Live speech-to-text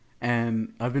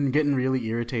and I've been getting really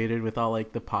irritated with all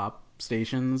like the pop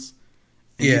stations,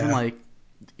 and Yeah.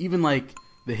 even like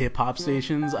the hip hop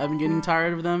stations. I've been getting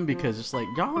tired of them because it's like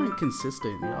y'all aren't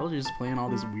consistent. Y'all are just playing all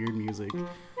this weird music.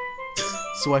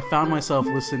 So I found myself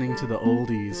listening to the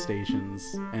oldies stations,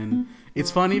 and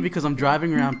it's funny because I'm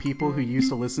driving around people who used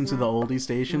to listen to the oldies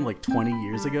station like 20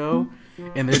 years ago,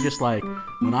 and they're just like,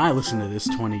 when I listened to this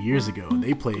 20 years ago,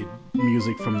 they played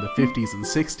music from the 50s and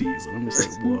 60s, and I'm just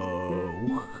like,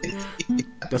 whoa,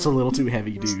 that's a little too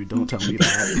heavy, dude. Don't tell me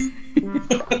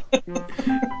that.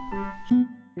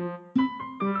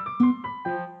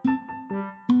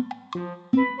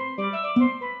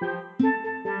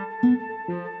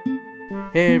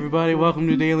 Hey everybody, welcome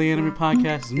to Daily Anime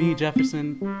Podcast. It's me,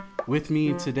 Jefferson. With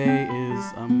me today is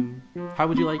how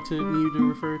would you like me to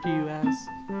refer to you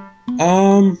as?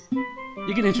 Um,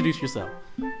 You can introduce yourself.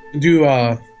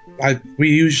 do we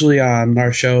usually on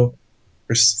our show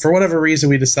for whatever reason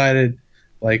we decided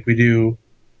like we do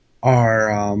our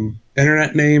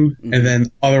internet name and Mm-hmm.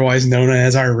 then otherwise known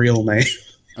as our real name.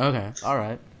 Okay, all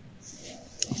right.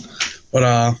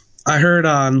 But I heard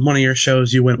on one of your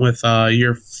shows you went with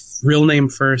your real name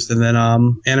first and then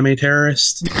anime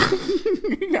terrorist.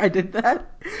 I did that.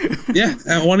 Yeah,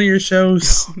 at one of your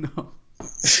shows. Oh no.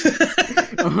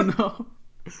 Oh no.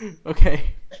 Okay.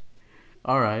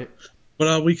 All right.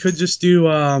 But we could just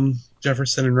do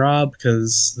Jefferson and Rob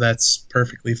because that's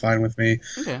perfectly fine with me.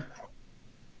 Okay.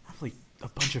 I have like a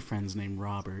bunch of friends named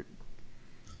Robert,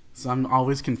 so I'm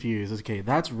always confused. Okay,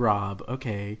 that's Rob.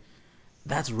 Okay,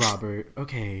 that's Robert.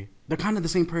 Okay, they're kind of the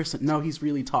same person. No, he's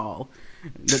really tall.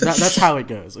 That's how it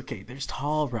goes. Okay, there's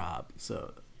tall Rob.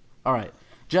 So, all right,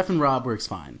 Jeff and Rob works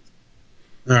fine.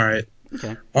 All right.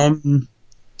 Okay.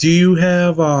 Do you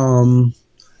have an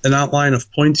outline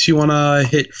of points you want to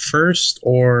hit first,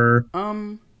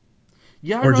 Um.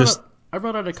 Yeah, or just I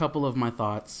wrote out a couple of my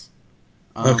thoughts.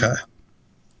 okay? Um.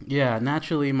 Yeah,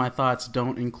 naturally, my thoughts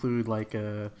don't include like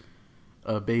a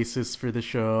basis for the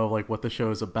show, like what the show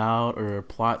is about, or a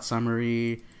plot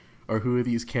summary, or who are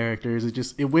these characters.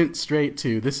 It went straight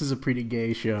to this is a pretty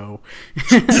gay show,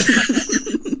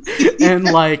 and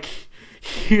like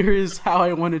here's how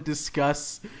I want to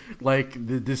discuss like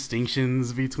the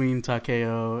distinctions between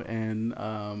Takeo and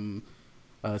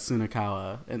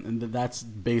Sunakawa, and that's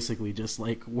basically just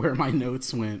like where my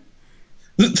notes went.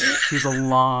 Here's a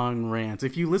long rant.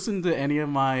 If you listen to any of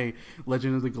my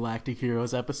Legend of the Galactic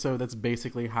Heroes episode, that's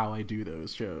basically how I do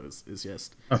those shows. Is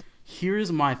just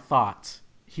here's my thought.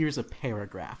 Here's a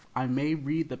paragraph. I may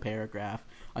read the paragraph.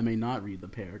 I may not read the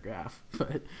paragraph,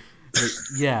 but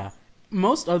yeah.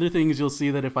 Most other things you'll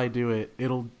see that if I do it,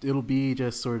 it'll be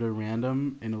just sort of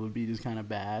random and it'll be just kind of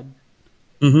bad.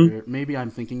 Mm-hmm. Or maybe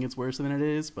I'm thinking it's worse than it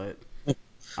is, but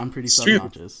I'm pretty Stream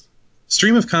subconscious.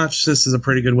 stream of consciousness is a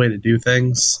pretty good way to do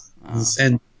things, Oh,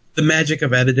 and the magic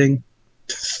of editing.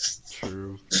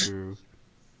 true, true.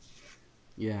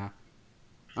 Yeah.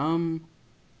 Um,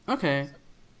 okay.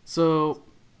 So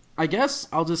I guess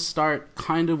I'll just start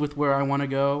kind of with where I want to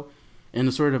go and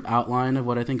a sort of outline of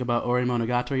what I think about Ori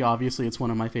Monogatari. Obviously, it's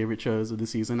one of my favorite shows of the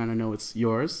season, and I know it's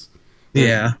yours, or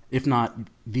Yeah, if not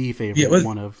the yeah, favorite,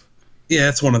 one of. yeah.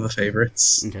 It's one of the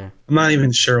favorites. Okay. I'm not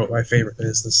even sure what my favorite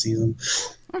is this season.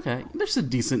 Okay. There's a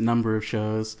decent number of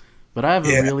shows, but I have a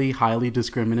Yeah, really highly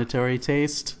discriminatory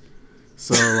taste.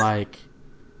 So, like,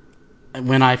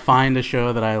 when I find a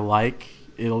show that I like,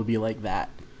 it'll be like that.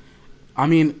 I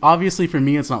mean, obviously for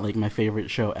me, it's not like my favorite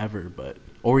show ever, but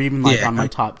or even like yeah, on my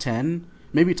top 10,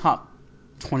 maybe top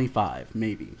 25,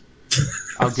 maybe.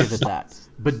 I'll give it that.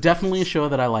 But definitely a show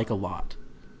that I like a lot.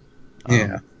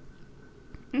 yeah.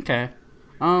 Um, okay.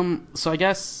 So I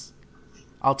guess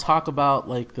I'll talk about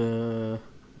like the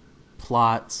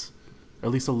plot, or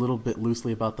at least a little bit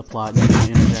loosely about the plot, and you can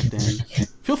interject in.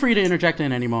 Feel free to interject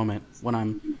in any moment when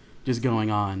I'm just going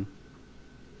on,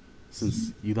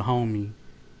 since you the homie.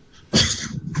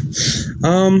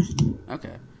 Um,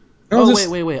 Okay. I'll Oh just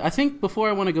wait. I think before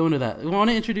I want to go into that, you want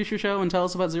to introduce your show and tell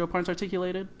us about Zero Points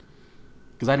Articulated?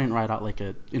 Because I didn't write out like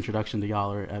a introduction to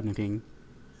y'all or anything.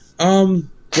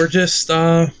 we're just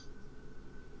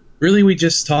really we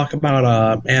just talk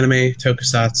about anime,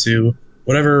 tokusatsu,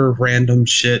 whatever random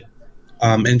shit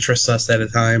interests us at a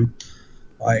time.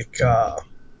 Like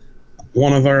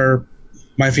one of our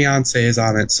my fiance is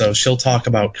on it, so she'll talk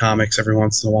about comics every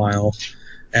once in a while.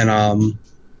 And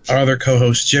our other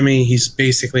co-host Jimmy, he's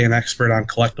basically an expert on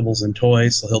collectibles and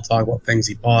toys, so he'll talk about things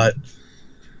he bought.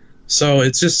 So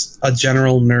it's just a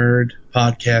general nerd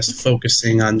podcast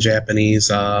focusing on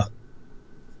Japanese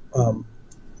um,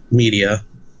 media.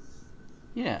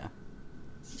 Yeah,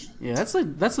 yeah. That's a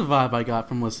vibe I got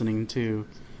from listening to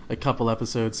a couple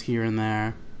episodes here and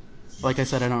there. Like I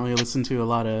said, I don't really listen to a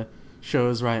lot of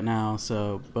shows right now.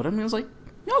 So, but I mean, it's like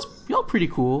y'all pretty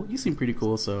cool. You seem pretty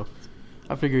cool. So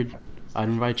I figured I'd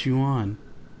invite you on.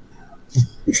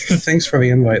 Thanks for the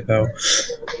invite, though.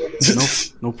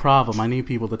 No problem. I need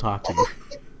people to talk to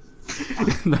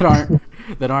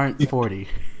that aren't 40.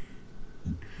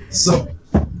 So,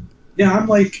 yeah, I'm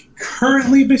like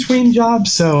currently between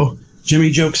jobs, so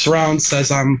Jimmy jokes around,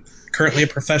 says I'm currently a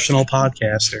professional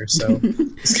podcaster, so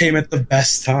this came at the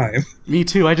best time. Me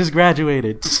too. I just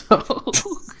graduated, so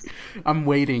I'm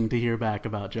waiting to hear back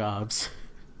about jobs.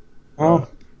 Oh,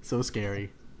 So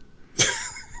scary.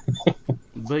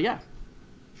 But yeah.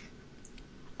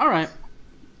 All right.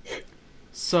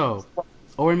 So,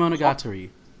 Ori Monogatari.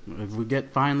 We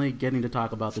get finally getting to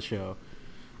talk about the show.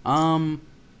 Um,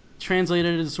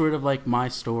 Translated as sort of like my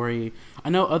story. I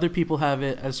know other people have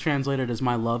it as translated as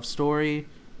my love story,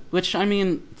 which I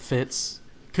mean fits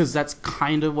because that's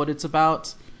kind of what it's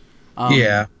about. Um,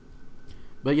 yeah.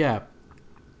 but yeah,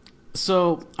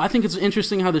 so I think it's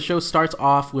interesting how the show starts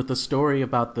off with a story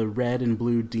about the red and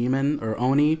blue demon or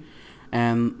Oni,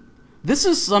 and this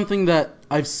is something that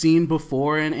I've seen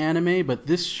before in anime, but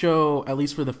this show, at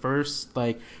least for the first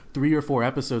like 3 or 4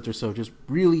 episodes or so, just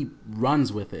really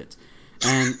runs with it,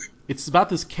 and it's about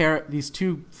these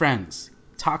two friends,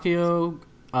 Takeo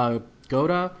uh,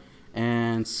 Goda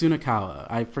and Sunakawa.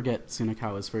 I forget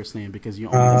Sunakawa's first name because you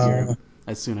only hear Uh, him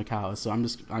as Sunakawa, so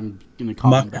I'm gonna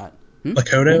call him Mak- that. Hmm?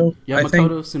 Makoto, Yeah, I think.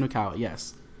 Makoto Sunakawa.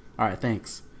 Yes. All right,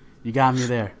 thanks. You got me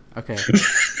there. Okay.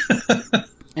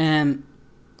 And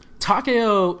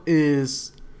Takeo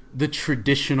is the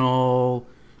traditional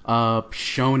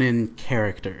shonen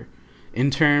character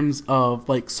in terms of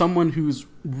like someone who's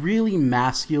really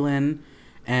masculine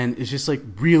and is just like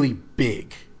really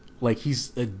big. Like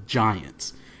he's a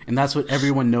giant. And that's what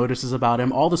everyone notices about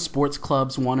him. All the sports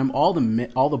clubs want him. All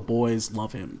the boys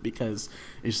love him because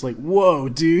it's just like, whoa,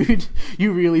 dude,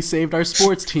 you really saved our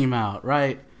sports team out,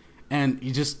 right? And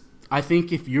you just, I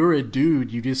think if you're a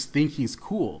dude, you just think he's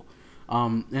cool.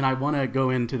 And I want to go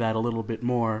into that a little bit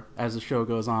more as the show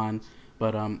goes on.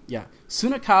 But yeah,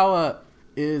 Sunakawa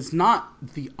is not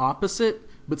the opposite,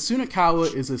 but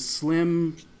Sunakawa is a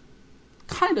slim,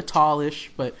 kind of tallish,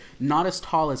 but not as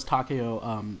tall as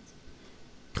Takeo,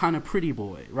 kind of pretty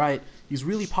boy, right? He's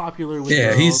really popular with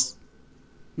Yeah, he's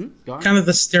girls. Go on. kind of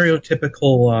the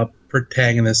stereotypical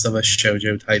protagonist of a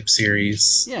shoujo type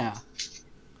series. Yeah,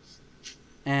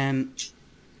 and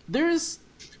there's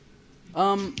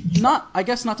not, I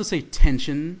guess not to say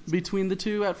tension between the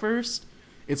two at first.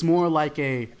 It's more like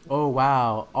a, oh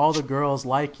wow, all the girls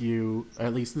like you, or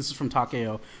at least this is from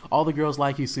Takeo, all the girls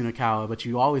like you, Sunakawa, but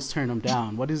you always turn them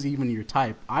down. What is even your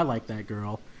type? I like that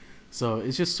girl. So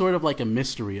it's just sort of like a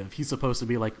mystery of he's supposed to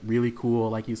be like really cool,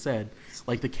 like you said,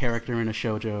 like the character in a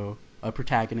shoujo, a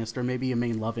protagonist, or maybe a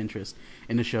main love interest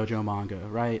in a shoujo manga,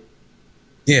 right?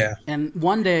 Yeah. And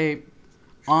one day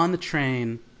on the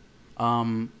train,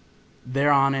 um,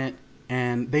 they're on it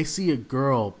and they see a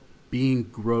girl being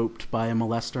groped by a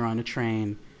molester on a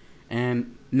train.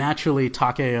 And naturally,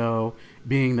 Takeo,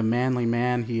 being the manly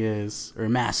man he is, or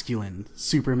masculine,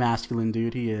 super masculine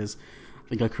dude he is, I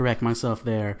think I correct myself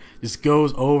there, just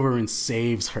goes over and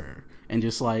saves her. And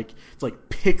just like it's like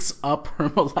picks up her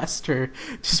molester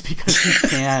just because he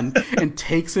can and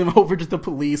takes him over to the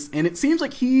police. And it seems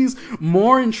like he's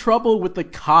more in trouble with the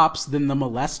cops than the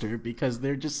molester because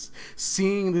they're just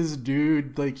seeing this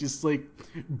dude like just like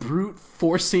brute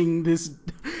forcing this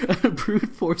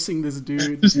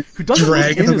dude Just who doesn't look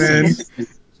dragging him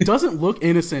in.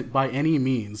 innocent, by any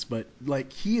means, but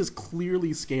like he is clearly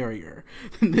scarier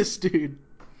than this dude.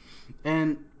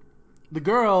 And the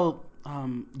girl,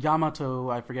 Yamato,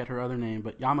 I forget her other name,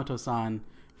 but Yamato-san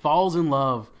falls in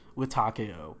love with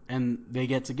Takeo, and they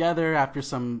get together after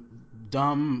some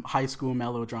dumb high school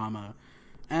melodrama,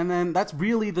 and then that's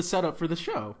really the setup for the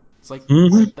show. It's like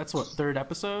Hmm. that's what, third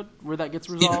episode where that gets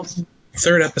Yeah. resolved.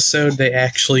 Third episode, they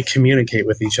actually communicate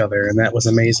with each other, and that was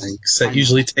amazing. Because that I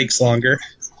usually know. takes longer.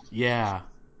 Yeah.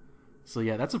 So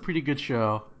yeah, that's a pretty good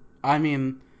show. I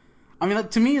mean,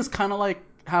 to me, it's kind of like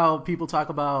how people talk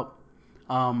about.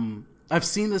 I've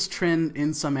seen this trend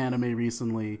in some anime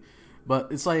recently, but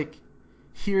it's like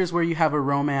here's where you have a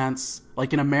romance,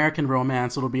 like an American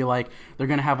romance. It'll be like they're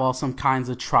gonna have all some kinds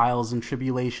of trials and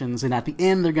tribulations, and at the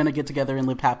end they're gonna get together and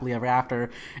live happily ever after.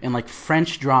 And like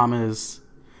French dramas,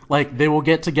 like they will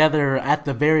get together at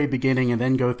the very beginning and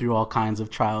then go through all kinds of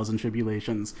trials and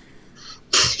tribulations.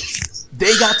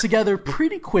 They got together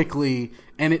pretty quickly,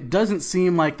 and it doesn't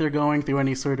seem like they're going through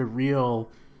any sort of real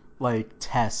like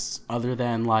tests other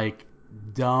than like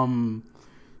dumb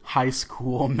high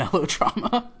school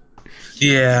melodrama.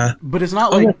 Yeah. But it's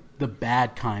not Oh, like well, the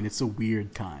bad kind. It's a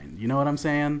weird kind. You know what I'm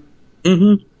saying?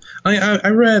 hmm I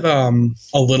read a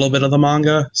little bit of the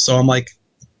manga, so I'm like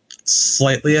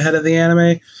slightly ahead of the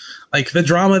anime. Like the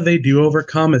drama they do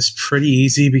overcome is pretty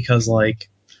easy because like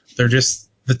they're just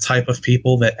the type of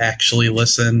people that actually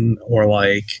listen, or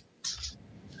like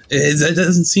it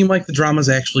doesn't seem like the drama is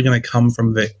actually going to come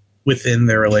from the within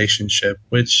their relationship,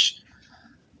 which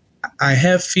I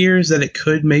have fears that it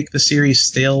could make the series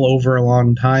stale over a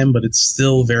long time, but it's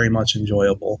still very much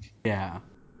enjoyable. Yeah.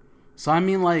 So I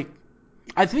mean, like,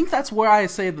 I think that's where I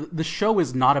say the show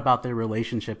is not about their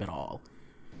relationship at all.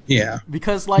 Yeah.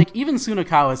 Because, like, even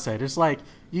Sunakawa said, it's like,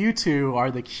 you two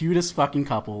are the cutest fucking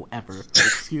couple ever.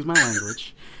 Excuse my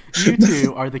language. You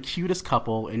two are the cutest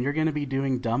couple, and you're gonna be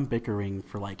doing dumb bickering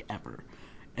for, like, ever.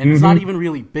 And it's not hmm even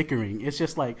really bickering. It's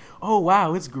just like, oh,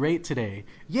 wow, it's great today.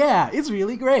 Yeah, it's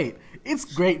really great. It's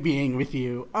great being with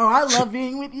you. Oh, I love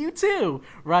being with you too.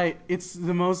 Right? It's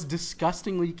the most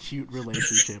disgustingly cute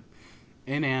relationship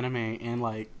in anime, and,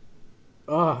 like,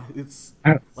 it's,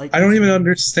 I, like, I don't it's even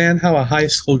understand how a high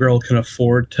school girl can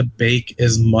afford to bake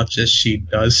as much as she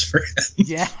does for him.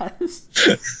 yes.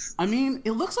 I mean,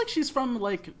 it looks like she's from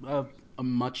like a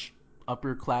much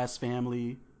upper class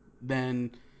family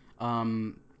than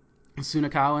um,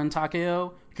 Sunakawa and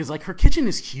Takeo because like her kitchen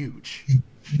is huge,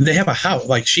 They have a house.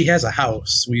 Like she has a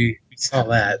house. We saw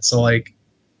that. So like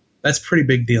that's a pretty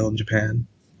big deal in Japan.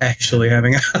 Actually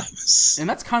having a house. and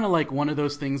that's kind of like one of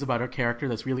those things about her character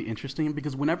that's really interesting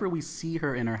because whenever we see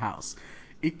her in her house,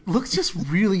 it looks just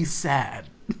really sad.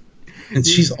 And It,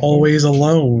 she's always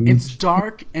alone. it's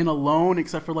dark and alone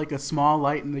except for like a small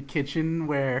light in the kitchen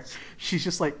where she's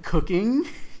just like cooking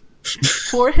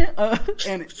for him,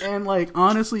 and like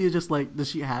honestly, it's just like, does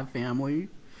she have family?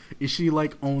 Is she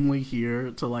like only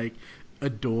here to like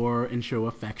adore and show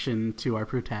affection to our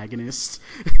protagonist?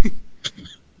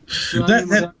 So I That mean,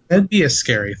 like, that'd be a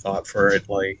scary thought for it.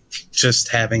 Like just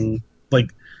having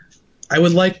like I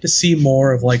would like to see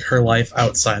more of like her life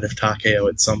outside of Takeo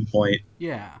at some point.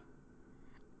 yeah,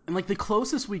 and like the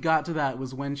closest we got to that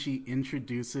was when she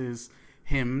introduces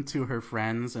him to her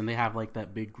friends, and they have like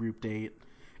that big group date,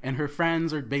 and her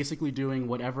friends are basically doing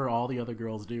whatever all the other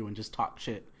girls do and just talk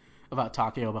shit about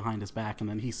Takeo behind his back, and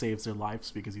then he saves their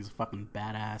lives because he's a fucking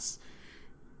badass.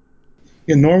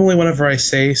 Yeah, normally whenever I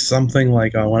say something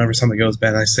like whenever something goes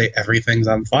bad, I say everything's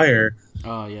on fire.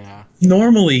 Oh yeah.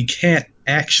 Normally can't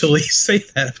actually say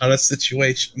that about a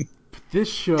situation.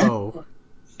 This show,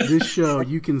 this show,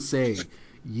 you can say,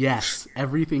 yes,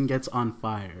 everything gets on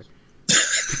fire.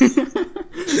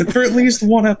 For at least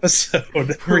one episode,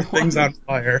 for everything's one on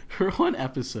fire. for one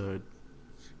episode.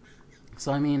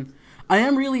 So I mean, I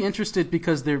am really interested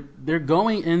because they're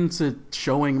going into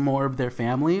showing more of their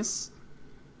families.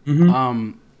 hmm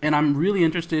And I'm really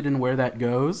interested in where that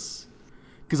goes.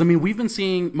 Because I mean, we've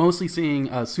been mostly seeing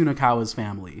Sunakawa's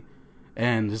family,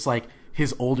 and just like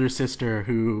his older sister,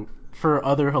 who for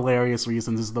other hilarious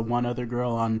reasons is the one other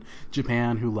girl on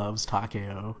Japan who loves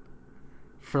Takeo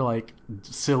for like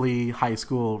silly high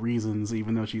school reasons,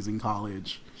 even though she's in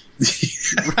college,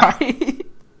 right?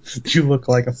 You look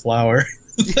like a flower.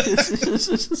 It's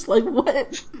just like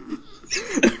what?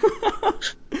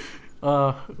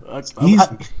 uh, I,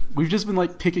 Easy. we've just been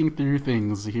like picking through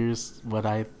things. Here's what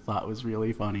I thought was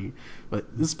really funny, but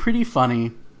it's pretty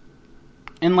funny.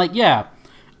 And like, yeah,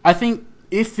 I think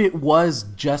if it was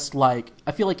just like,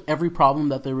 I feel like every problem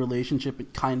that their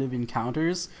relationship kind of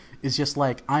encounters is just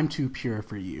like, I'm too pure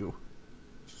for you,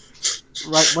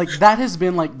 right? Like that has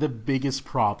been like the biggest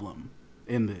problem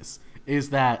in this is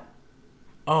that,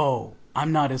 oh,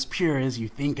 I'm not as pure as you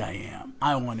think I am.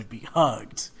 I want to be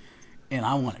hugged, and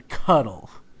I want to cuddle,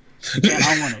 and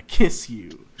I want to kiss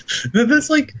you. That's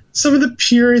like some of the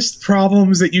purest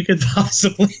problems that you could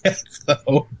possibly have,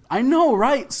 though. I know,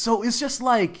 right? So it's just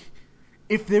like,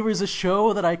 if there was a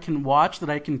show that I can watch that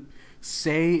I can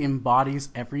say embodies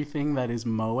everything that is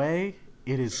moe, it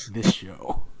is this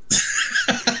show.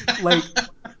 Like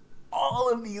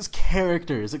all of these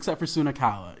characters, except for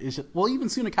Sunakawa, is just, well, even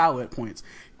Sunakawa at points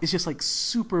is just like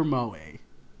super moe.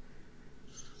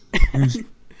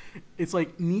 It's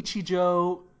like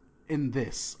Nichijou and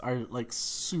this are like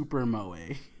super moe,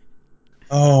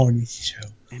 Oh,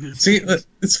 Nichijou. and it's See, just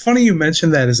it's funny you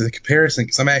mentioned that as a comparison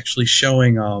because I'm actually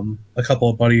showing a couple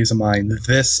of buddies of mine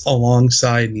this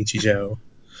alongside Nichijou.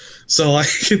 So like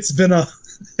it's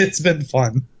been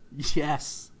fun.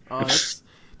 yes. Oh,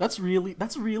 that's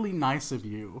really nice of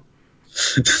you.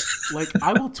 Like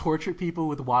I will torture people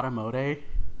with Watamote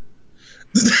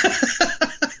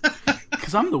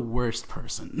because I'm the worst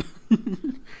person.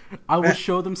 I will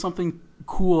show them something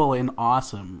cool and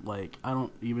awesome. Like I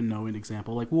don't even know an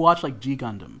example. Like we'll watch like G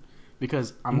Gundam,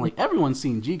 because I'm Mhm. like, everyone's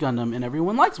seen G Gundam and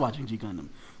everyone likes watching G Gundam.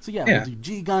 So yeah, we'll Yeah. do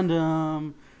G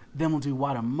Gundam, then we'll do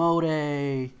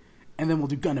Watamote, and then we'll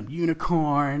do Gundam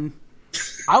Unicorn.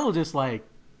 I will just like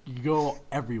go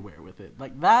everywhere with it.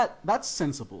 Like that. That's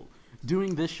sensible.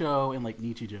 Doing this show and like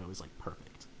Nichijou is like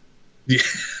perfect. Yeah.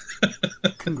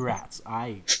 Congrats.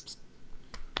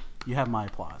 You have my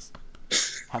applause.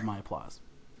 Have my applause.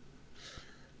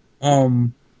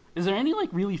 um. Is there any like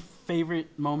really favorite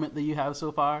moment that you have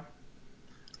so far?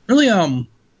 Really.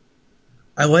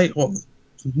 I like. Well,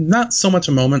 not so much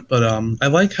a moment, but I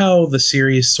like how the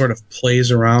series sort of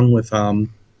plays around with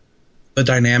the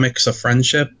dynamics of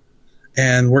friendship,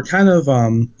 and we're kind of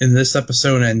in this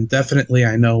episode, and definitely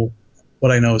I know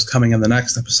what I know is coming in the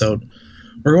next episode.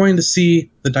 We're going to see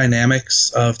the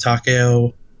dynamics of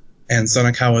Takeo and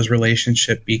Sonakawa's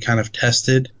relationship be kind of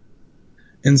tested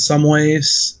in some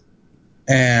ways,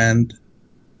 and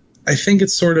I think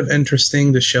it's sort of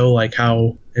interesting to show like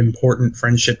how important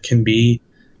friendship can be,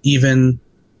 even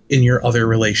in your other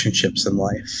relationships in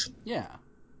life. Yeah.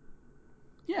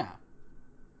 Yeah.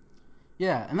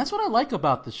 Yeah, and that's what I like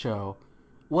about the show.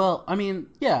 Well, I mean,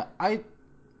 yeah, I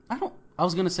don't. I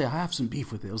was gonna say I have some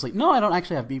beef with it. I was like, no, I don't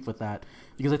actually have beef with that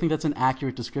because I think that's an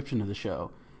accurate description of the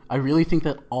show. I really think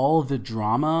that all the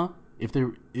drama, if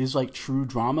there is like true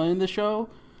drama in the show,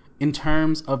 in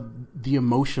terms of the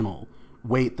emotional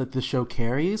weight that the show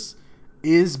carries,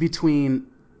 is between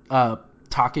uh,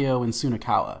 Takeo and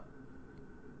Sunakawa,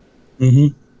 Hmm.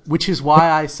 which is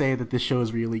why I say that this show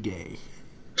is really gay.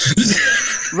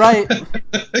 Right?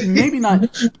 Maybe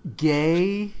not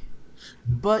gay,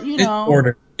 but you know,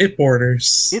 It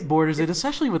borders. it borders it,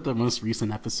 especially with the most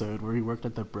recent episode where he worked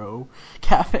at the Bro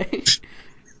Cafe.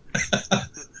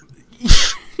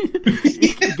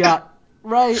 He got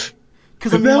right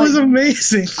because I mean, That like, was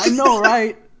amazing. I know,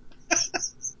 right?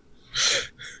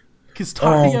 Because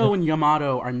Oh Takeo and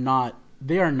Yamato are not,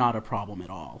 they are not a problem at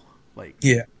all. Like,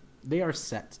 yeah. they are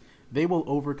set. They will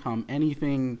overcome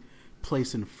anything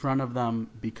placed in front of them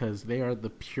because they are the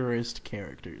purest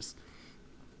characters.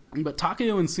 But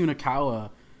Takeo and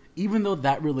Sunakawa, even though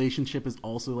that relationship is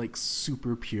also like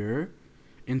super pure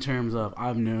in terms of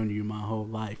I've known you my whole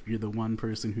life, you're the one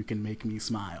person who can make me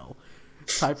smile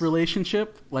type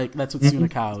relationship, like that's what Hmm.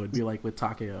 Sunakawa would be like with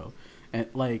Takeo. And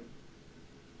like,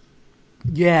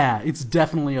 yeah, it's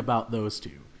definitely about those two.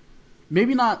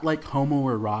 Maybe not like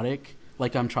homoerotic,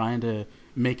 like I'm trying to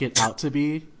make it out to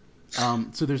be.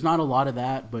 So there's not a lot of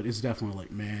that, but it's definitely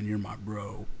like, man, you're my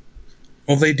bro.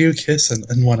 Well, they do kiss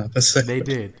in one episode. They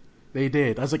did. They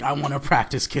did. I was like, I want to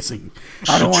practice kissing.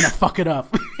 I don't want to fuck it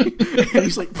up. And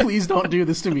he's like, please don't do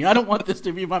this to me. I don't want this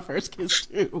to be my first kiss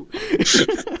too.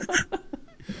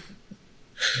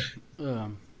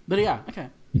 But yeah, okay.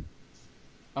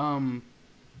 Um,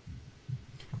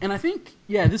 and I think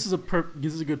this is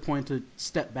a good point to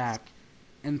step back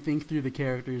and think through the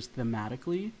characters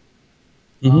thematically.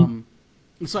 Hmm. Um,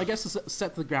 so I guess to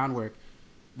set the groundwork,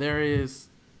 there is.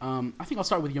 I think I'll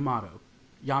start with Yamato.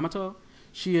 Yamato,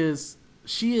 she is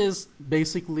she is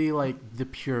basically like the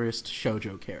purest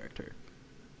shojo character.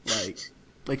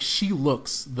 Like she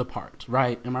looks the part,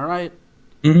 right? Am I right?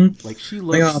 Hmm. Like she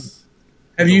Like, looks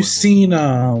have you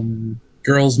adorable. seen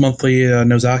Girls Monthly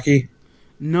Nozaki?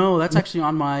 No, that's actually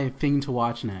on my thing to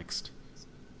watch next.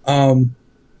 Um,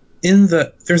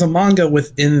 there's a manga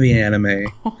within the anime,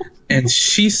 and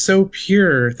she's so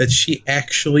pure that she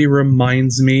actually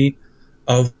reminds me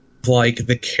of like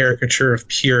the caricature of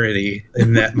purity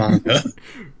in that manga.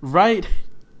 Right?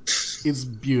 It's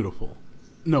beautiful.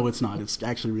 No, it's not. It's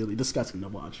actually really disgusting to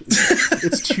watch.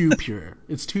 It's too pure.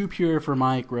 It's too pure for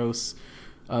my gross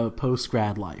post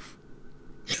grad life.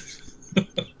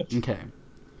 Okay,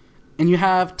 and you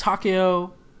have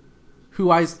Takeo,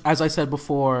 who as I said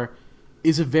before,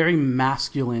 is a very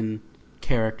masculine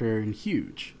character and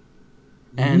huge.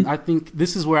 And Hmm. I think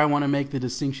this is where I want to make the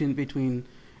distinction between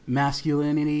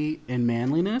masculinity and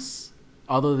manliness.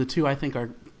 Although the two I think are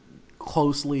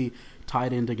closely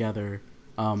tied in together.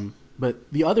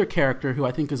 But the other character who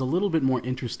I think is a little bit more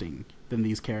interesting than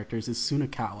these characters is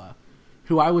Sunakawa,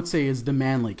 who I would say is the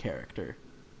manly character,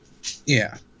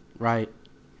 Yeah. right?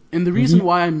 And the reason Hmm.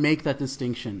 why I make that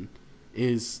distinction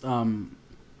is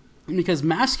because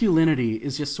masculinity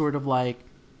is just sort of like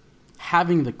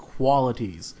having the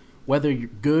qualities, whether you're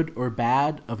good or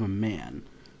bad, of a man.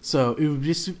 So it would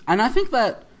just, and I think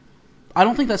that I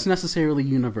don't think that's necessarily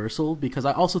universal because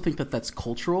I also think that that's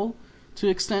cultural to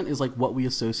an extent is like what we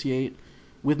associate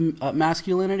with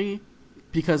masculinity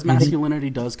because Hmm. masculinity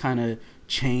does kind of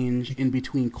change in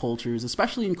between cultures,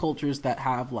 especially in cultures that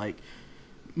have like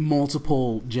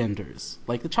multiple genders,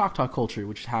 like the Choctaw culture,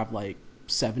 which have like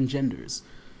 7 genders.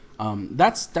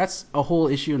 That's a whole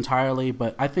issue entirely,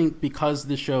 but I think because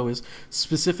the show is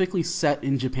specifically set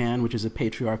in Japan, which is a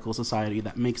patriarchal society,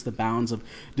 that makes the bounds of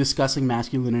discussing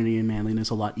masculinity and manliness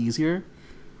a lot easier.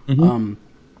 Hmm. Um,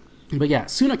 but yeah,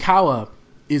 Sunakawa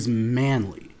is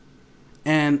manly,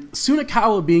 and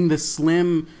Sunakawa being the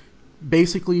slim,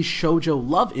 basically shoujo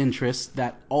love interest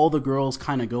that all the girls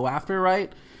kind of go after,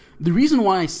 right? The reason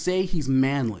why I say he's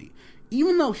manly,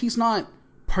 even though he's not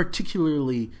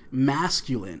particularly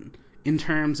masculine in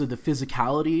terms of the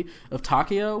physicality of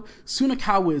Takeo,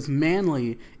 Sunakawa is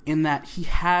manly in that he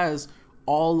has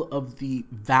all of the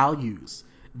values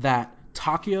that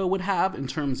Takeo would have in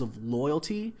terms of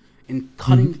loyalty and Hmm.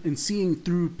 cutting and seeing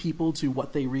through people to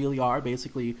what they really are,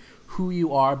 basically who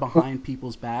you are behind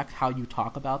people's back, how you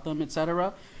talk about them,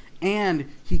 etc. And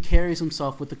he carries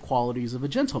himself with the qualities of a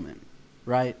gentleman,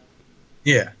 right?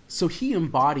 Yeah. So he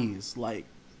embodies like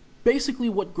basically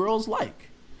what girls like,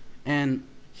 and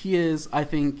he is, I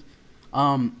think,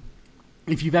 um,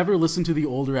 if you've ever listened to the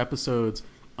older episodes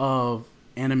of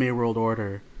Anime World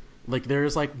Order, like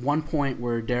there's like one point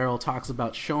where Daryl talks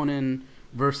about shonen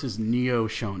versus neo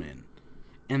shonen,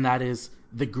 and that is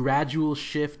the gradual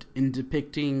shift in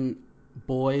depicting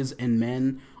boys and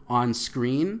men on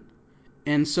screen.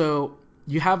 And so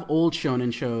you have old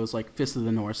shonen shows like Fist of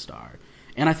the North Star.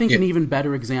 And I think Yeah. an even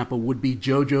better example would be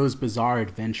JoJo's Bizarre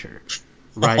Adventure,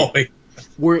 right? Oh, wait.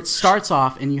 Where it starts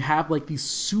off and you have like these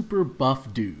super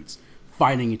buff dudes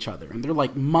fighting each other, and they're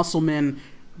like muscle men,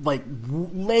 like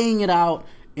laying it out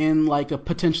in like a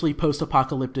potentially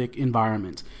post-apocalyptic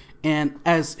environment. And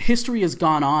as history has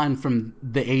gone on from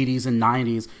the 80s and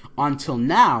 90s until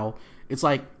now, it's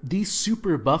like these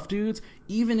super buff dudes,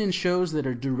 even in shows that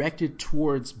are directed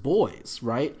towards boys,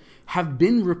 right, have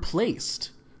been replaced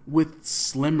with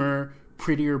slimmer,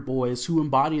 prettier boys who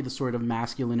embody the sort of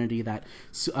masculinity that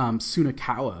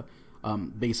Sunakawa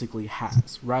basically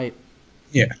has, right?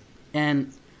 Yeah.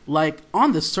 And like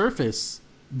on the surface,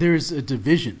 there's a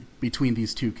division between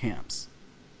these two camps.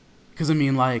 Because I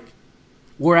mean, like,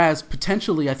 whereas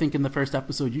potentially, I think in the first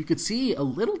episode, you could see a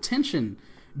little tension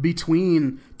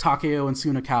between Takeo and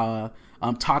Sunakawa.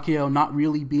 Takeo not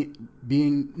really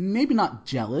being maybe not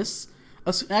jealous,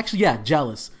 actually, yeah,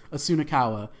 jealous of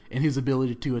Sunakawa and his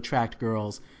ability to attract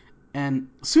girls. And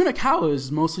Sunakawa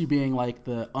is mostly being like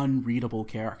the unreadable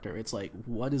character. It's like,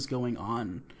 what is going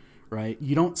on, right?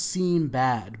 You don't seem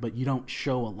bad, but you don't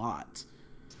show a lot.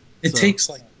 It So takes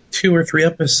like 2 or 3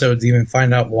 episodes to even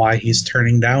find out why he's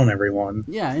turning down everyone.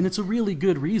 yeah, and it's a really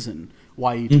good reason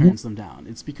why he Hmm. turns them down.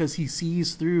 It's because he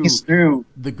sees through He's through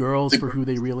the girls the for group. who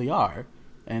they really are.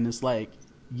 And it's like,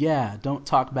 yeah, don't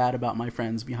talk bad about my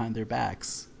friends behind their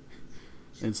backs.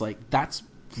 And it's like, that's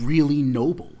really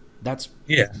noble. That's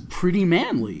Yeah. pretty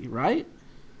manly, right?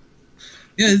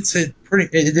 Yeah,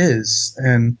 it is.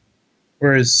 And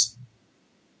whereas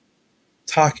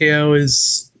Takeo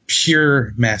is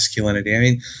pure masculinity. I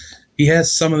mean, he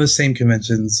has some of the same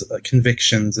convictions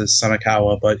as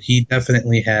Sanakawa, but he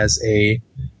definitely has a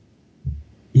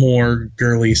more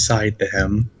girly side to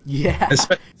him. Yeah.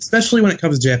 Especially when it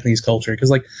comes to Japanese culture, because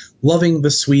like loving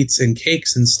the sweets and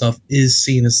cakes and stuff is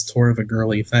seen as sort of a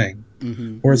girly thing.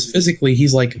 Mm-hmm. Whereas physically,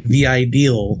 he's like the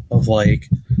ideal of like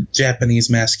Japanese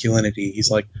masculinity.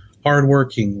 He's like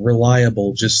hardworking,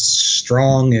 reliable, just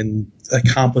strong, and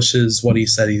accomplishes what he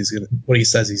says he's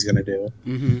gonna do.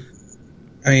 Mm-hmm.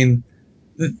 I mean,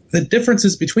 the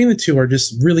differences between the two are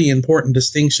just really important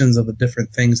distinctions of the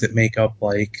different things that make up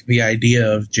like the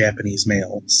idea of Japanese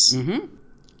males. Mm-hmm.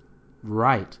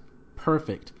 Right.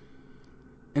 Perfect.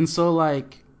 And so,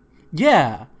 like,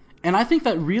 yeah. And I think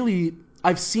that really,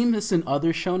 I've seen this in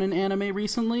other shonen anime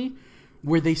recently,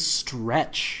 where they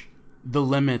stretch the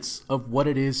limits of what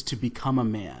it is to become a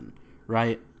man,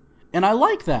 right? And I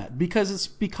like that because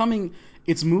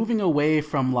it's moving away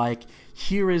from, like,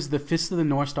 here is the Fist of the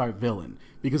North Star villain.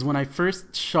 Because when I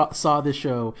first saw this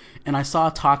show and I saw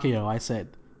Takeo, I said,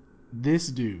 this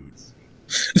dude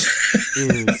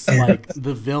is like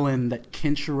the villain that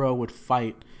Kenshiro would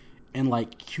fight, and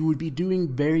like he would be doing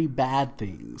very bad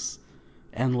things,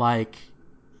 and like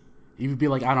he would be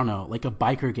like, I don't know, like a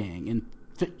biker gang, and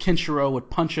Kenshiro would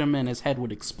punch him and his head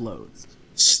would explode.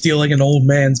 Stealing an old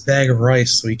man's bag of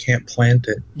rice so he can't plant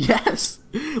it. Yes,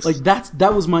 like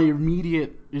that was my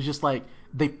immediate. It's just like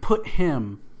they put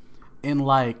him in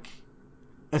like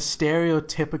a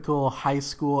stereotypical high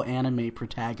school anime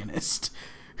protagonist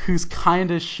who's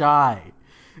kind of shy.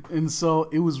 And so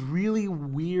it was really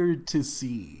weird to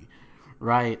see,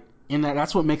 right? And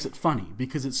that's what makes it funny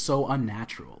because it's so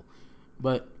unnatural.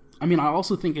 But I mean, I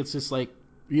also think it's just like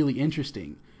really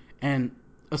interesting and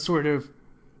a sort of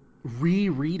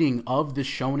rereading of the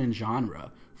shonen genre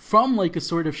from like a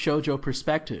sort of shojo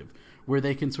perspective, where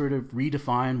they can sort of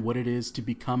redefine what it is to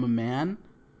become a man,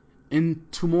 and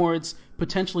towards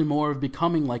potentially more of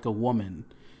becoming like a woman,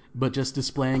 but just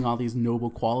displaying all these noble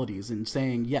qualities and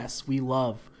saying, yes, we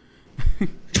love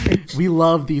we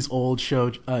love these old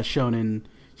shonen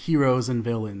heroes and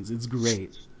villains. It's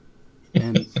great.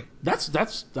 And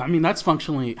that's I mean that's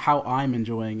functionally how I'm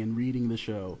enjoying and reading the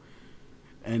show.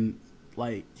 And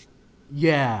like,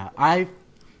 yeah, I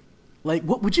like,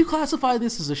 what would you classify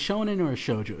this as, a shonen or a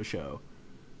shojo show?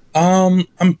 Um,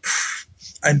 I'm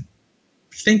I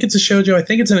think it's a shojo. I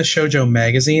think it's in a shojo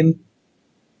magazine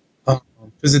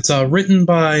because it's written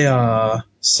by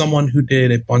someone who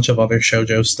did a bunch of other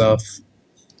shojo stuff.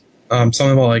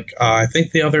 Something about like I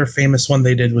think the other famous one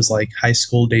they did was like High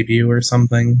School Debut or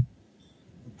something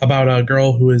about a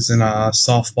girl who was in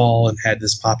softball and had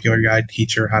this popular guy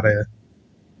teach her how to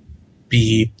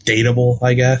be dateable,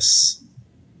 I guess.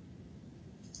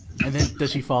 And then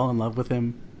does she fall in love with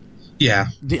him? Yeah.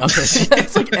 Okay,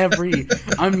 that's like every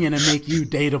 "I'm gonna make you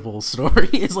dateable" story.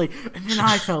 It's like, and then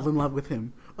I fell in love with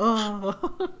him. Oh,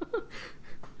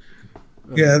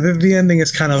 Yeah, the ending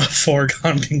is kind of a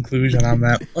foregone conclusion on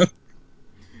that one.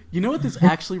 you know what this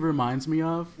actually reminds me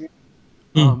of?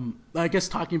 Hmm. I guess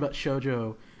talking about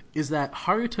shojo is that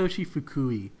Harutoshi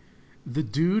Fukui, the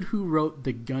dude who wrote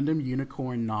the Gundam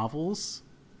Unicorn novels,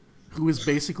 who is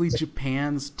basically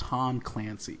Japan's Tom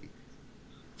Clancy,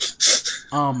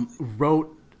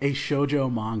 wrote a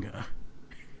shojo manga.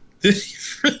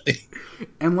 Really?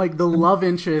 And like the love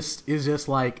interest is just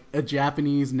like a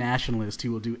Japanese nationalist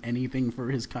who will do anything for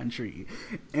his country.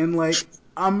 And like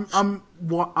I'm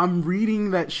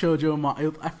reading that shojo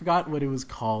manga. I forgot what it was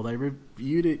called. I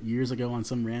reviewed it years ago on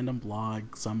some random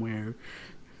blog somewhere,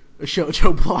 a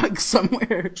shojo blog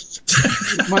somewhere.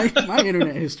 My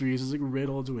internet history is just like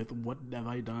riddled with what have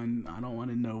I done. I don't want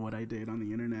to know what I did on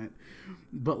the internet.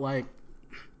 But like,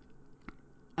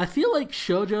 I feel like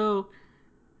shojo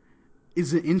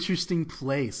is an interesting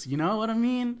place. You know what I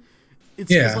mean? It's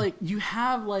because Yeah. like you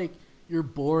have like your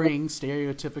boring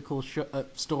stereotypical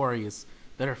stories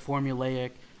that are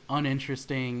formulaic,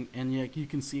 uninteresting, and you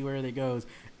can see where they goes.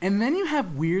 And then you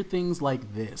have weird things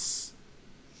like this,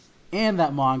 and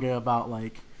that manga about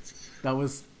like that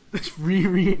was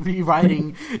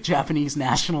rewriting Japanese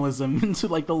nationalism into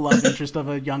like the love interest of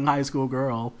a young high school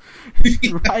girl,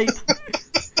 right?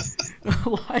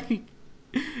 like,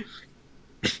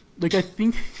 like I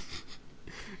think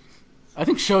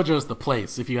shojo's the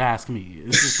place. If you ask me,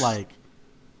 it's just like,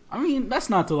 I mean, that's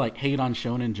not to like hate on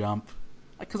Shonen Jump,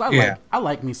 because Yeah. I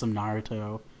like me some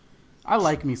Naruto. I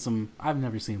like me some. I've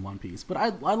never seen One Piece, but I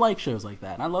like shows like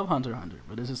that. And I love Hunter x Hunter,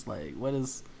 but it's just like, what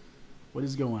is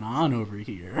going on over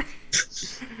here?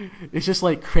 It's just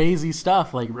like crazy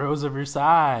stuff, like Rose of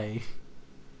Versailles,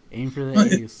 Aim for the Well,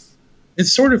 Ace.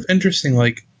 it's sort of interesting.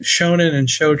 Like shonen and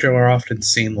shoujo are often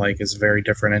seen like as very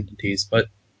different entities, but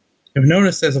I've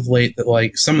noticed as of late that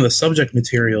like some of the subject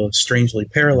material is strangely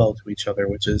parallel to each other,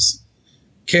 which is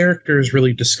characters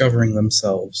really discovering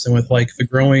themselves, and with like the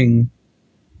growing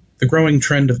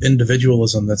trend of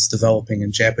individualism that's developing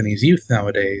in Japanese youth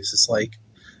nowadays, it's like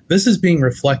this is being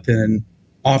reflected in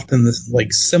often this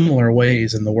like similar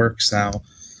ways in the works now,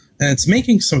 and it's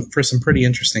making some pretty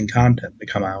interesting content to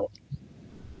come out.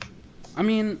 I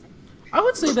mean, I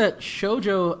would say that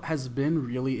shojo has been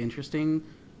really interesting,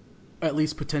 at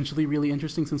least potentially really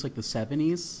interesting, since like the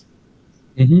 70s,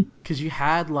 Hmm. because you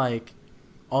had like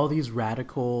all these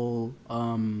radical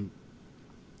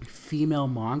female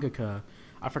mangaka.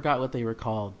 I forgot what they were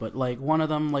called, but like one of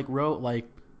them like wrote like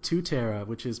Tutera,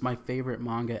 which is my favorite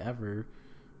manga ever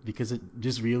because it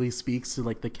just really speaks to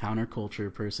like the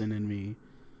counterculture person in me.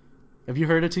 Have you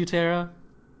heard of Tutera?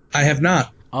 I have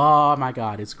not. Oh my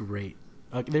god, it's great.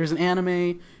 There's an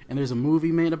anime and there's a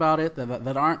movie made about it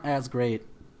that aren't as great.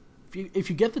 If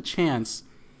you get the chance,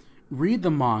 read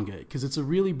the manga because it's a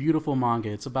really beautiful manga.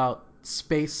 It's about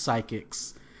space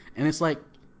psychics, and it's like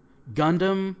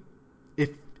Gundam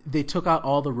if they took out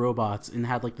all the robots and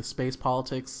had like the space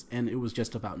politics, and it was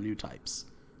just about new types.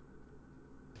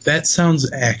 That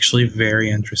sounds actually very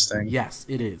interesting. Yes,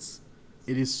 it is.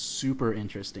 It is super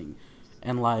interesting,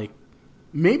 and like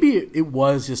maybe it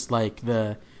was just like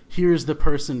the here's the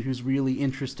person who's really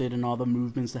interested in all the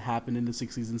movements that happened in the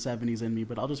 60s and 70s in me,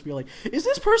 but I'll just be like, is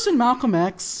this person Malcolm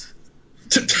X?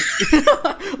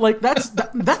 Like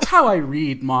that's how I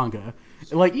read manga.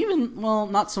 Like even, well,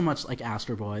 not so much like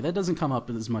Astro Boy. That doesn't come up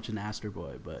as much in Astro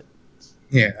Boy, but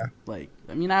Yeah. like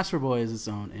I mean Astro Boy is its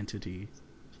own entity.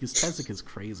 Because Tezuka's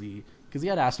crazy. Because he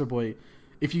had Astro Boy.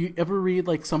 If you ever read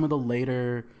like some of the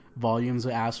later volumes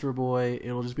of Astro Boy,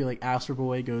 it'll just be like Astro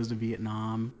Boy goes to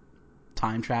Vietnam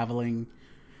time traveling.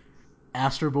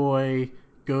 Astro Boy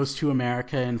goes to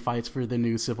America and fights for the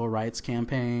new civil rights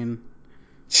campaign.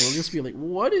 So we'll just be like,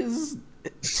 what is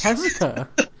Tezuka?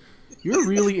 You're a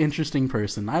really interesting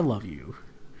person. I love you.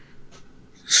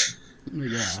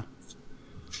 Yeah.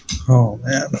 Oh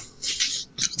man.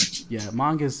 Yeah,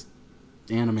 manga's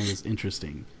anime is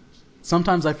interesting.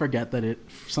 Sometimes I forget that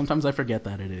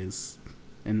it is.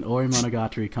 And Ori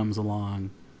Monogatari comes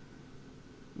along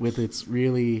with its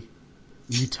really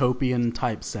utopian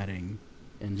type setting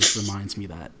and just reminds me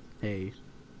that, hey,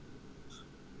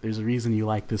 there's a reason you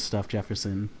like this stuff,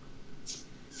 Jefferson.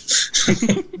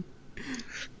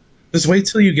 Just wait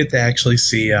till you get to actually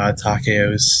see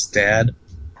Takeo's dad.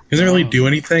 He doesn't really Oh. do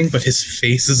anything, but his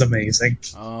face is amazing.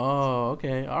 Oh,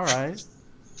 okay. All right.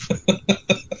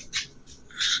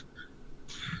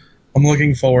 I'm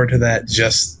looking forward to that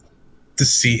just to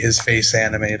see his face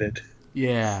animated.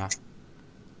 Yeah.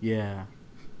 Yeah.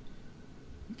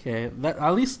 Okay. That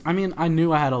at least I mean I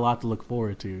knew I had a lot to look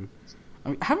forward to. I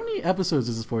mean, how many episodes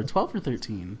is this for? 12 or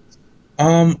 13?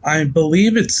 I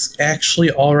believe it's actually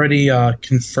already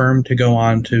confirmed to go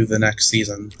on to the next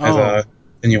season as Oh. a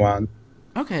continue on.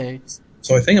 Okay.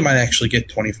 So I think it might actually get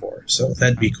 24. So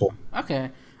that'd be cool.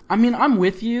 Okay. I mean, I'm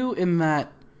with you in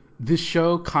that this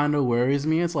show kind of worries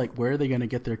me. It's like, where are they going to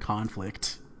get their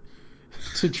conflict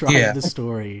to drive Yeah. the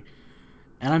story?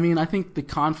 And I mean, I think the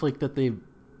conflict that they've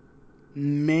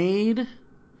made,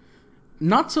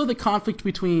 not so the conflict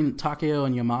between Takeo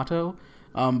and Yamato,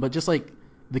 but just like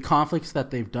the conflicts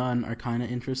that they've done are kind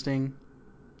of interesting.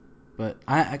 But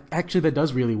actually, that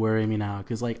does really worry me now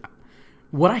because like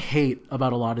what I hate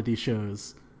about a lot of these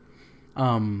shows,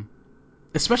 um,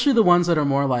 especially the ones that are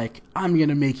more like, I'm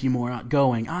gonna make you more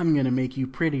outgoing, I'm gonna make you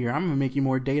prettier, I'm gonna make you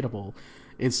more dateable.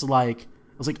 It's like,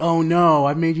 oh no,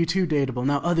 I've made you too dateable.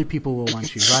 Now other people will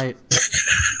want you, right?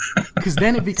 Because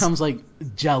then it becomes like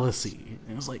jealousy.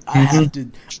 And it's like hmm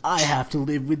I have to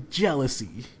live with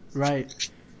jealousy, right?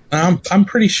 I'm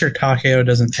pretty sure Takeo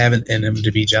doesn't have it in him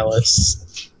to be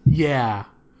jealous. Yeah,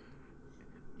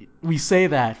 we say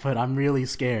that, but I'm really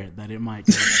scared that it might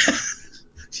go there.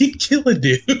 He'd kill a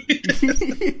dude.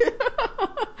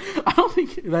 I don't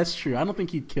think that's true. I don't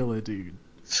think he'd kill a dude.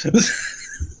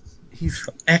 He's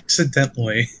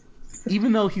Accidentally.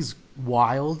 even though he's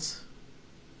wild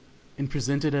and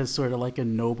presented as sort of like a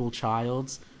noble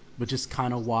child, but just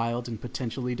kind of wild and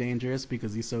potentially dangerous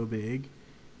because he's so big.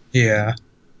 Yeah.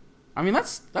 I mean,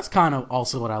 that's kind of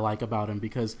also what I like about him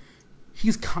because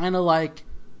he's kind of like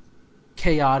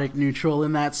chaotic neutral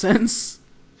in that sense,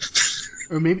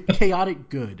 or maybe chaotic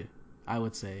good. I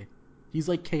would say he's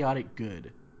like chaotic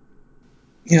good.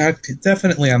 Yeah,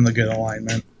 definitely on the good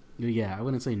alignment. Yeah, I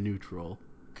wouldn't say neutral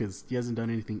because he hasn't done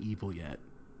anything evil yet.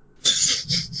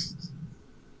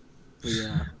 But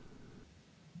yeah.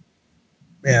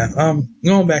 Yeah,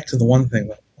 going back to the one thing,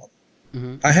 though,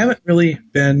 Mm-hmm. I haven't really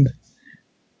been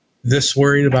this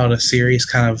worried about a series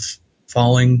kind of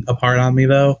falling apart on me,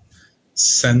 though,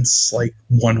 since, like,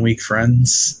 1 Week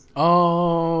Friends.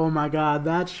 Oh my god,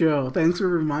 that show. Thanks for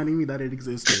reminding me that it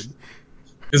existed.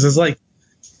 Because it's like,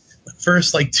 the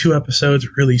first, like, 2 episodes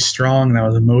were really strong, and I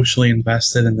was emotionally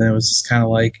invested, and then it was just kind of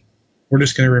like, we're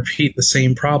just going to repeat the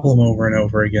same problem over and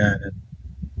over again. And,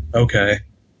 okay.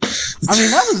 I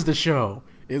mean, that was the show.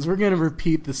 Is we're gonna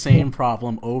repeat the same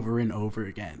problem over and over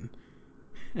again,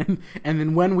 and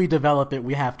then when we develop it,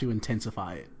 we have to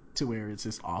intensify it to where it's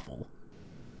just awful,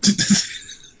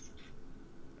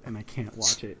 and I can't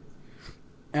watch it.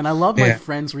 And I love my Yeah.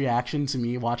 friend's reaction to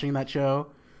me watching that show.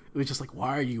 It was just like,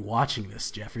 "Why are you watching this,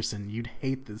 Jefferson? You'd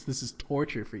hate this. This is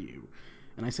torture for you."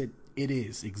 And I said, "It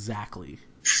is exactly.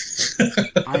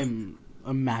 I'm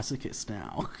a masochist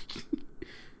now."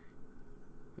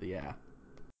 Yeah.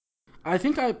 I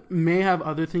think I may have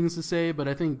other things to say, but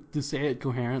I think to say it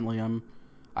coherently,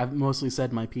 I've mostly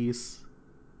said my piece.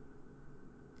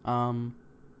 Um,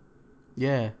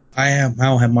 yeah. I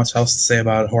don't have much else to say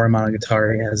about Horror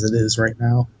Monogatari as it is right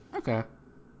now. Okay.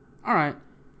 All right.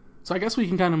 So I guess we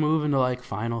can kind of move into like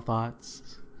final thoughts.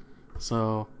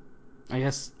 So I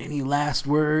guess any last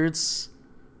words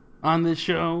on this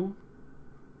show,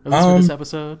 at least for this Um,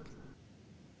 episode.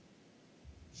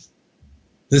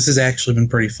 this has actually been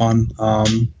pretty fun.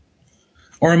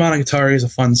 Horror Monogatari is a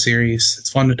fun series. It's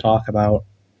fun to talk about.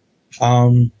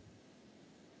 Um,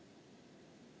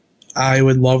 I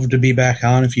would love to be back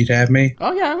on if you'd have me.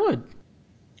 Oh yeah, I would.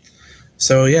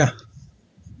 So yeah,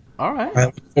 All right. I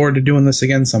look forward to doing this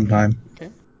again sometime. Okay.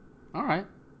 All right.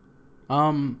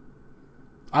 Um,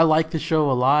 I like the show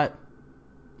a lot,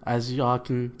 as y'all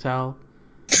can tell.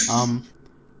 Um,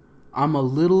 I'm a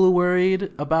little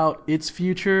worried about its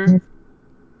future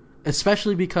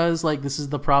especially because like this is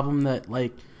the problem that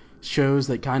like shows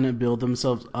that kind of build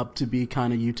themselves up to be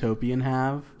kind of utopian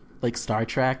have, like Star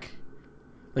Trek.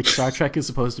 Like Star Trek is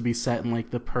supposed to be set in like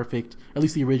the perfect, at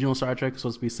least the original Star Trek is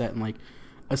supposed to be set in like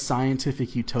a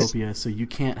scientific utopia, so you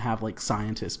can't have like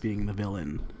scientists being the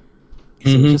villain. So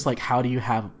it's Mm-hmm. just like, how do you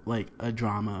have like a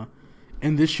drama?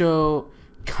 And this show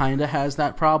kind of has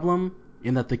that problem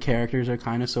in that the characters are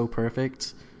kind of so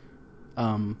perfect.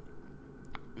 Um,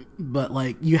 but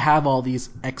like you have all these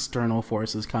external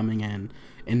forces coming in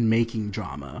and making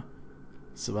drama.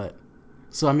 So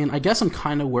I mean, I guess I'm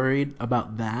kind of worried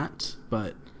about that,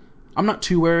 but I'm not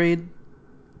too worried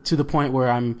to the point where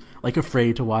I'm like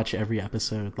afraid to watch every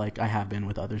episode like I have been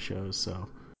with other shows. So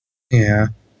Yeah.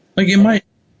 Like it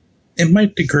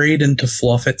might degrade into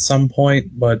fluff at some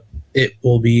point, but it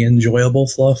will be enjoyable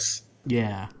fluff.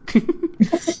 yeah.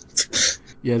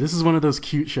 Yeah, this is one of those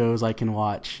cute shows I can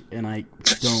watch and I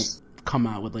don't come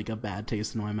out with like a bad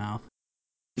taste in my mouth.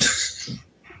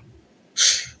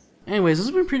 Anyways, this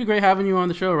has been pretty great having you on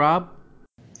the show, Rob.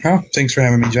 Oh, thanks for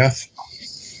having me, Jeff.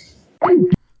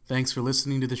 Thanks for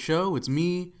listening to the show. It's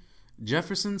me,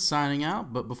 Jefferson, signing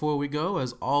out. But before we go,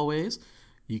 as always,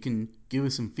 you can give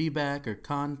us some feedback or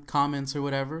comments or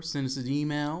whatever. Send us an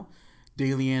email,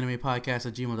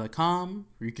 dailyanimePodcast@gmail.com,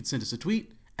 or you can send us a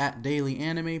tweet at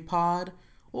dailyanimepod,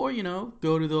 or,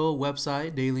 go to the old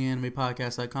website,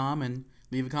 dailyanimepodcast.com, and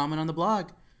leave a comment on the blog.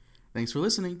 Thanks for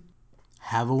listening.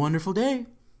 Have a wonderful day.